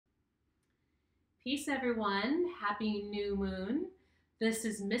Peace, everyone. Happy new moon. This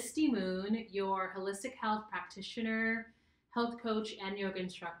is Misty Moon, your holistic health practitioner, health coach, and yoga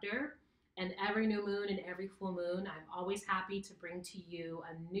instructor. And every new moon and every full moon, I'm always happy to bring to you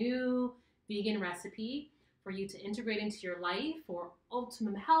a new vegan recipe for you to integrate into your life for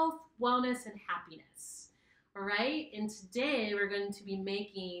optimum health, wellness, and happiness. All right. And today we're going to be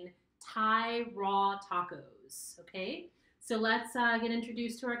making Thai raw tacos. Okay. So let's get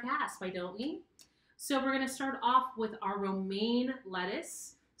introduced to our cast, why don't we? So we're going to start off with our romaine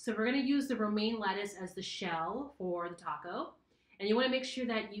lettuce. So we're going to use the romaine lettuce as the shell for the taco. And you want to make sure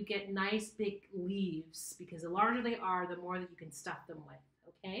that you get nice big leaves because the larger they are, the more that you can stuff them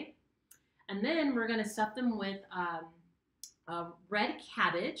with, okay? And then we're going to stuff them with red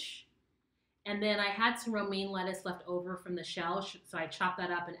cabbage. And then I had some romaine lettuce left over from the shell, so I chopped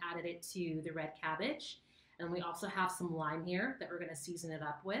that up and added it to the red cabbage. And we also have some lime here that we're going to season it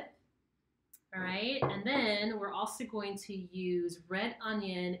up with. All right, and then we're also going to use red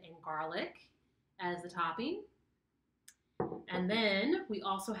onion and garlic as the topping. And then we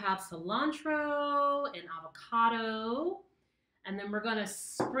also have cilantro and avocado. And then we're gonna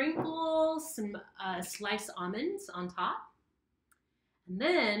sprinkle some sliced almonds on top. And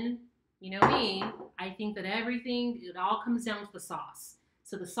then, you know me, I think that it all comes down to the sauce.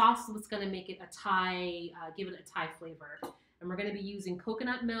 So the sauce is what's gonna make it a Thai, give it a Thai flavor. And we're gonna be using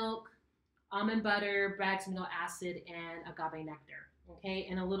coconut milk, almond butter, Bragg's amino acid, and agave nectar, okay?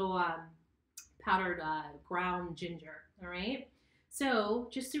 And a little powdered ground ginger, all right? So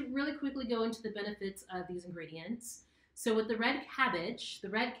just to really quickly go into the benefits of these ingredients. So with the red cabbage,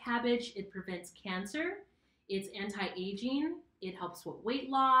 it prevents cancer, it's anti-aging, it helps with weight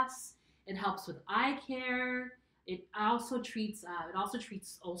loss, it helps with eye care, it also treats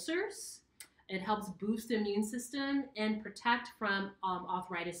ulcers, it helps boost the immune system and protect from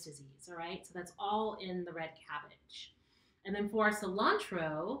arthritis disease, all right? So that's all in the red cabbage. And then for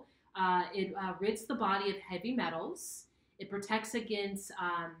cilantro, it rids the body of heavy metals. It protects against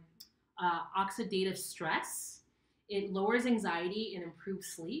oxidative stress. It lowers anxiety and improves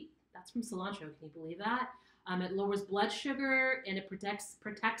sleep. That's from cilantro, can you believe that? It lowers blood sugar and it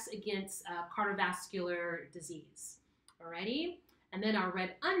protects against cardiovascular disease, alrighty? And then our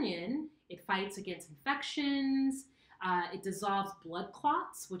red onion, it fights against infections, it dissolves blood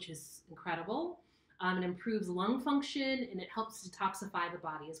clots, which is incredible. It improves lung function, and it helps detoxify the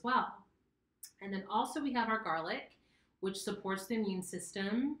body as well. And then also we have our garlic, which supports the immune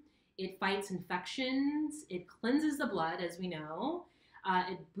system. It fights infections, it cleanses the blood, as we know.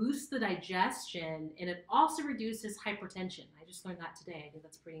 It boosts the digestion, and it also reduces hypertension. I just learned that today. I think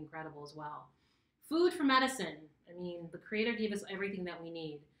that's pretty incredible as well. Food for medicine. I mean, the Creator gave us everything that we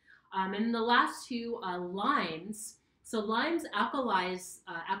need. And the last two, limes. So limes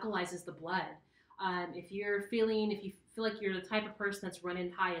alkalizes the blood. If you feel like you're the type of person that's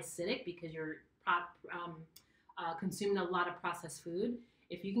running high acidic because you're consuming a lot of processed food,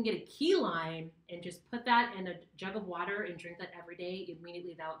 if you can get a key lime and just put that in a jug of water and drink that every day,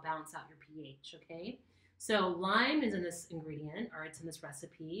 immediately that will balance out your pH, okay? So lime is in this ingredient, or it's in this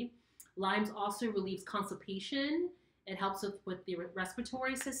recipe. Limes also relieves constipation. It helps with the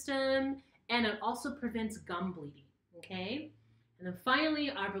respiratory system, and it also prevents gum bleeding, okay? And then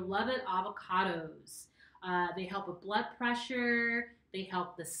finally, our beloved avocados. They help with blood pressure, they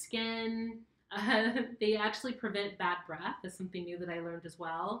help the skin, they actually prevent bad breath. That's something new that I learned as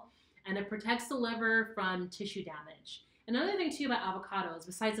well. And it protects the liver from tissue damage. Another thing too about avocados,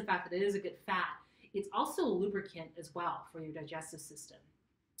 besides the fact that it is a good fat, it's also a lubricant as well for your digestive system.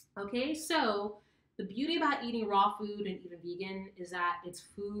 Okay, so the beauty about eating raw food and even vegan is that it's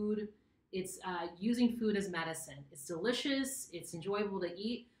food, it's using food as medicine. It's delicious, it's enjoyable to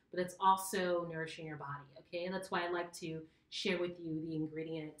eat, but it's also nourishing your body, okay? And that's why I like to share with you the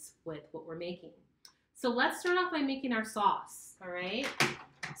ingredients with what we're making. So let's start off by making our sauce, all right?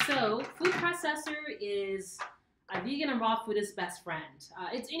 So food processor is vegan and raw food is best friend.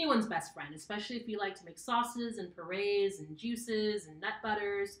 It's anyone's best friend, especially if you like to make sauces and purees and juices and nut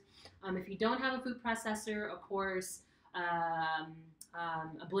butters. If you don't have a food processor, of course,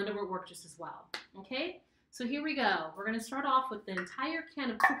 a blender will work just as well, okay? So here we go. We're gonna start off with the entire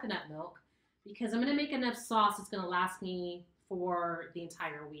can of coconut milk because I'm gonna make enough sauce that's gonna last me for the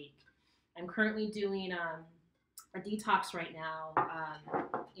entire week. I'm currently doing a detox right now,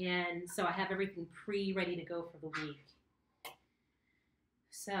 and so I have everything ready to go for the week.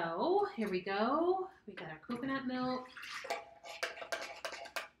 So here we go. We got our coconut milk.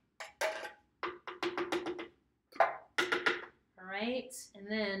 All right, and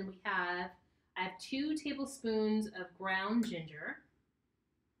then I have 2 tablespoons of ground ginger.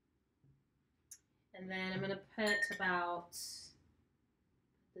 And then I'm going to put about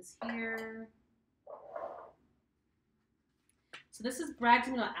this here. So this is Bragg's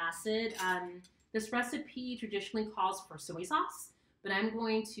amino acid. This recipe traditionally calls for soy sauce, but I'm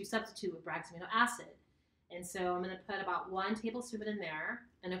going to substitute with Bragg's amino acid. And so I'm going to put about 1 tablespoon in there.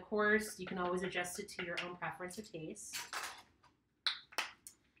 And of course, you can always adjust it to your own preference or taste.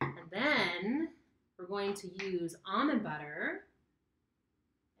 And then we're going to use almond butter.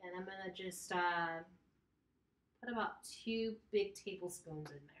 And I'm going to just put about 2 big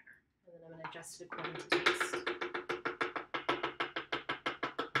tablespoons in there. And then I'm going to adjust it according to taste.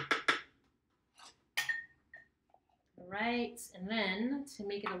 All right, and then to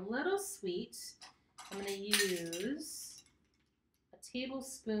make it a little sweet, I'm going to use a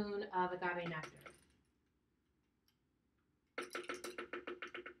tablespoon of agave nectar.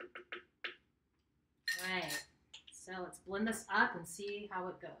 All right, so let's blend this up and see how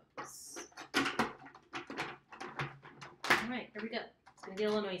it goes. All right, here we go. It's going to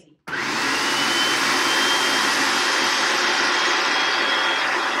get a little noisy.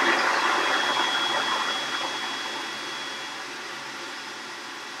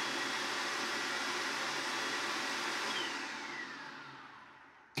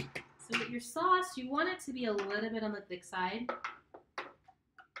 So with your sauce, you want it to be a little bit on the thick side.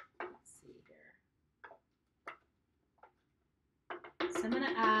 Let's see here. So I'm going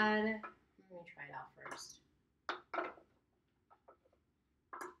to add, let me try it out first.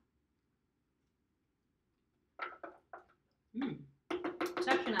 It's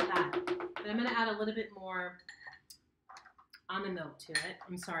actually not bad, but I'm going to add a little bit more almond milk to it.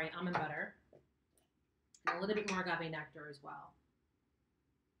 I'm sorry, almond butter. And a little bit more agave nectar as well.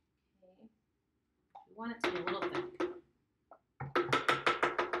 Okay. You want it to be a little thick.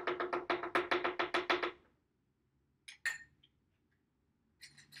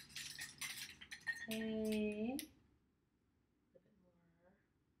 Okay.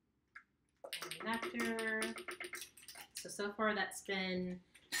 A little bit more nectar. So far that's been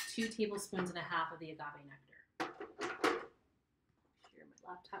 2 tablespoons and a half of the agave nectar. Make sure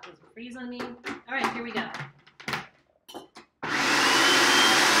my laptop doesn't freeze on me. All right, here we go.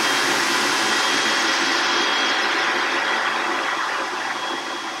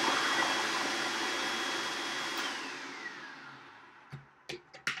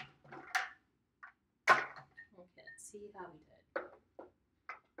 Okay, let's see how we did.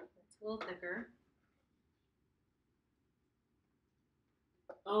 It's a little thicker.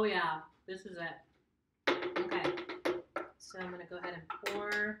 Oh yeah, this is it. Okay, so I'm going to go ahead and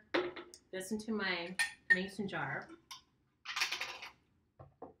pour this into my mason jar.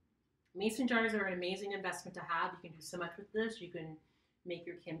 Mason jars are an amazing investment to have. You can do so much with this. You can make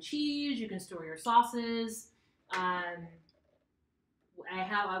your kimchi, you can store your sauces. I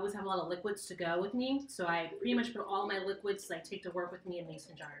always have a lot of liquids to go with me, so I pretty much put all my liquids that I take to work with me in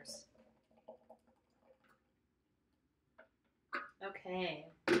mason jars. Okay,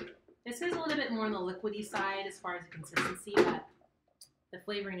 this is a little bit more on the liquidy side as far as the consistency, but the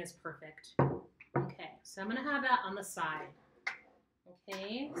flavoring is perfect. Okay, so I'm going to have that on the side.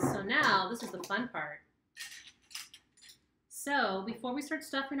 Okay, so now this is the fun part. So before we start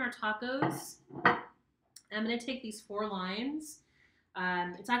stuffing our tacos, I'm going to take these 4 limes.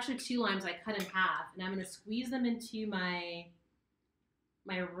 It's actually 2 limes I cut in half, and I'm going to squeeze them into my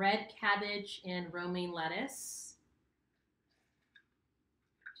red cabbage and romaine lettuce,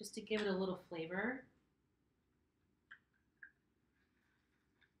 just to give it a little flavor.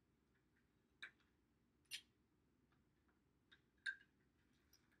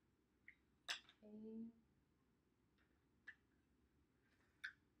 Okay.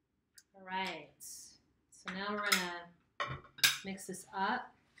 All right, so now we're gonna mix this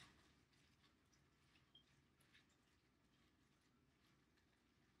up.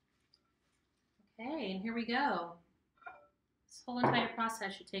 Okay, and here we go. This whole entire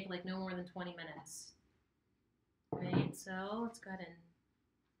process should take like no more than 20 minutes. Right, so let's go ahead and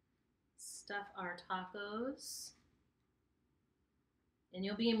stuff our tacos. And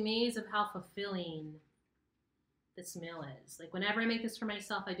you'll be amazed of how fulfilling this meal is. Like whenever I make this for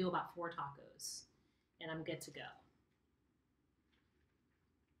myself, I do about 4 tacos and I'm good to go.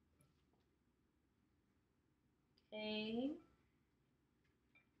 Okay.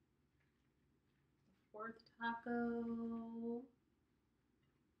 4th taco.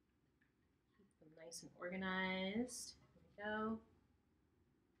 Keep them nice and organized. There we go.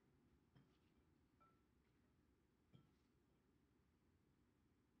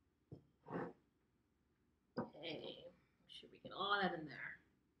 Okay, make sure we get all that in there.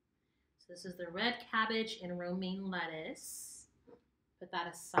 So this is the red cabbage and romaine lettuce. Put that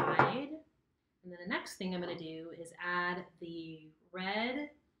aside. And then the next thing I'm going to do is add the red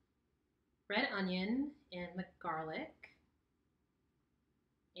onion and the garlic.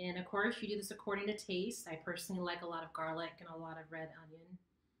 And of course, you do this according to taste. I personally like a lot of garlic and a lot of red onion.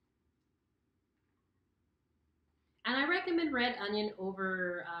 And I recommend red onion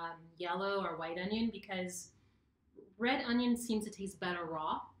over yellow or white onion because red onion seems to taste better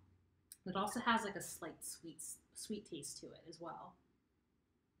raw. It also has like a slight sweet taste to it as well.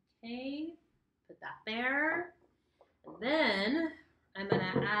 Okay, put that there. And then I'm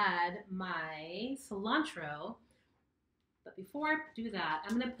gonna add my cilantro. But before I do that,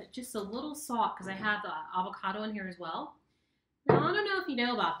 I'm gonna put just a little salt because I have the avocado in here as well. Now, I don't know if you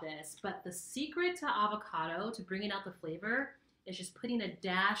know about this, but the secret to avocado, to bringing out the flavor, is just putting a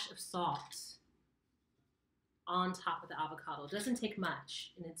dash of salt on top of the avocado. It doesn't take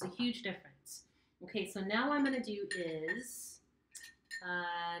much, and it's a huge difference. Okay, so now what I'm going to do is,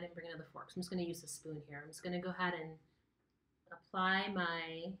 I didn't bring another fork, so I'm just going to use a spoon here. I'm just going to go ahead and apply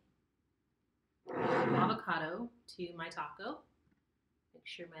my avocado to my taco. Make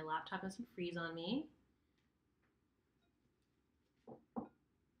sure my laptop doesn't freeze on me.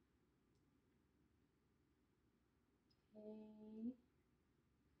 Okay.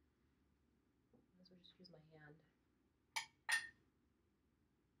 Might as well just use my hand.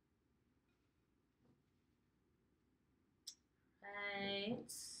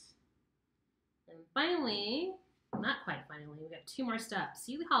 Right. And finally, not quite finally, we got 2 more steps.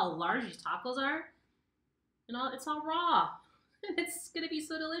 See how large these tacos are? And it's all raw. It's gonna be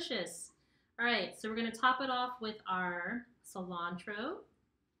so delicious. All right, so we're gonna top it off with our cilantro.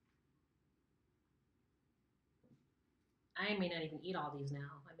 I may not even eat all these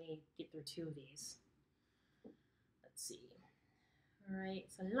now. I may get through 2 of these. Let's see. All right,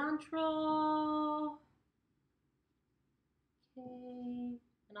 cilantro. Okay,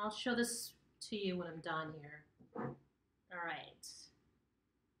 and I'll show this to you when I'm done here. All right.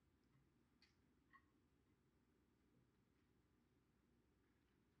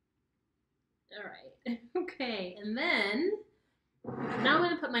 All right, okay, and then now I'm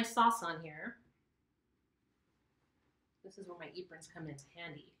gonna put my sauce on here. This is where my aprons come into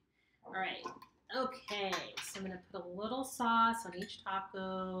handy. All right, okay, so I'm gonna put a little sauce on each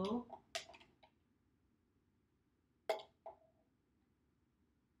taco. Of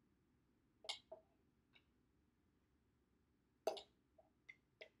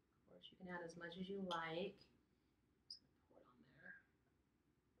course, you can add as much as you like. Just gonna pour it on there.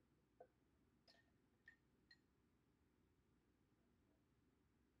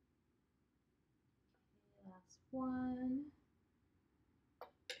 Okay, last one.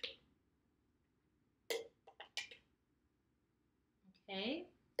 Okay,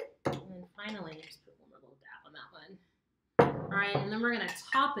 and then finally, just put one more little dab on that one. All right, and then we're gonna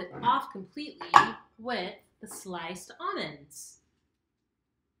top it off completely with the sliced almonds.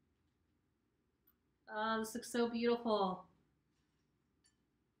 Oh, this looks so beautiful.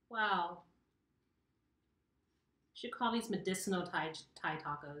 Wow. Should call these medicinal Thai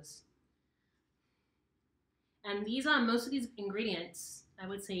tacos. And these most of these ingredients, I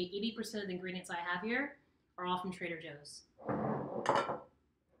would say 80% of the ingredients I have here are all from Trader Joe's.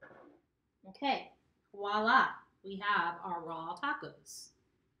 Okay, voila, we have our raw tacos.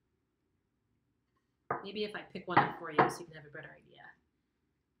 Maybe if I pick one up for you so you can have a better idea.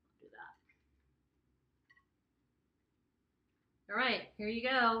 I'll do that. All right, here you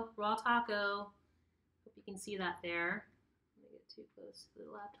go, raw taco. Hope you can see that there. Let me get too close to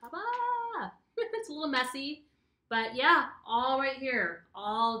the laptop. Ah, it's a little messy, but yeah, all right here,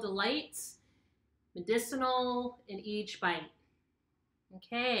 all delights, medicinal in each bite.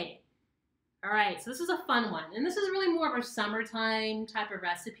 Okay. All right, so this is a fun one. And this is really more of a summertime type of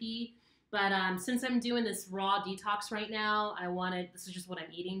recipe. But since I'm doing this raw detox right now, this is just what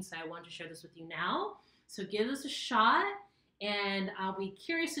I'm eating, so I wanted to share this with you now. So give this a shot, and I'll be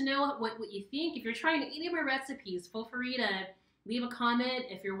curious to know what you think. If you're trying any of my recipes, feel free to leave a comment.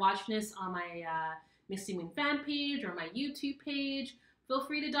 If you're watching this on my Misty Moon fan page or my YouTube page, feel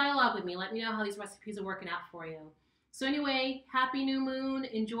free to dialogue with me. Let me know how these recipes are working out for you. So anyway, happy new moon.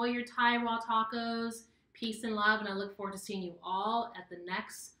 Enjoy your Thai raw tacos. Peace and love, and I look forward to seeing you all at the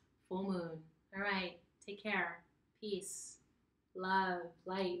next full moon. All right, take care. Peace, love,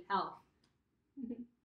 light, health.